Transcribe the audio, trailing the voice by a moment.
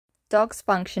Dogs'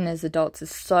 function as adults is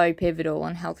so pivotal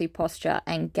on healthy posture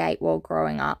and gait while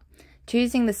growing up.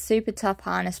 Choosing the SupaTuff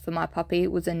harness for my puppy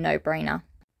was a no-brainer.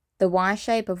 The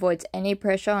Y-shape avoids any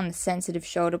pressure on the sensitive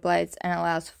shoulder blades and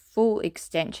allows full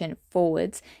extension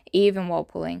forwards even while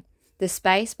pulling. The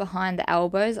space behind the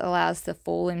elbows allows the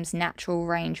forelimbs' natural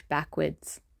range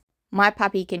backwards. My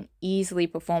puppy can easily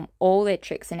perform all their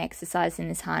tricks and exercise in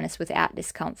this harness without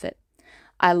discomfort.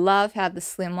 I love how the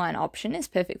slimline option is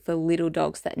perfect for little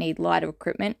dogs that need lighter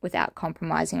equipment without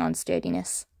compromising on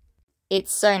sturdiness.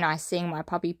 It's so nice seeing my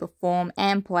puppy perform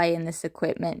and play in this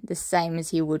equipment the same as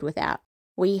he would without.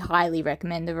 We highly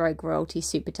recommend the Rogue Royalty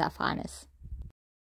SupaTuff harness.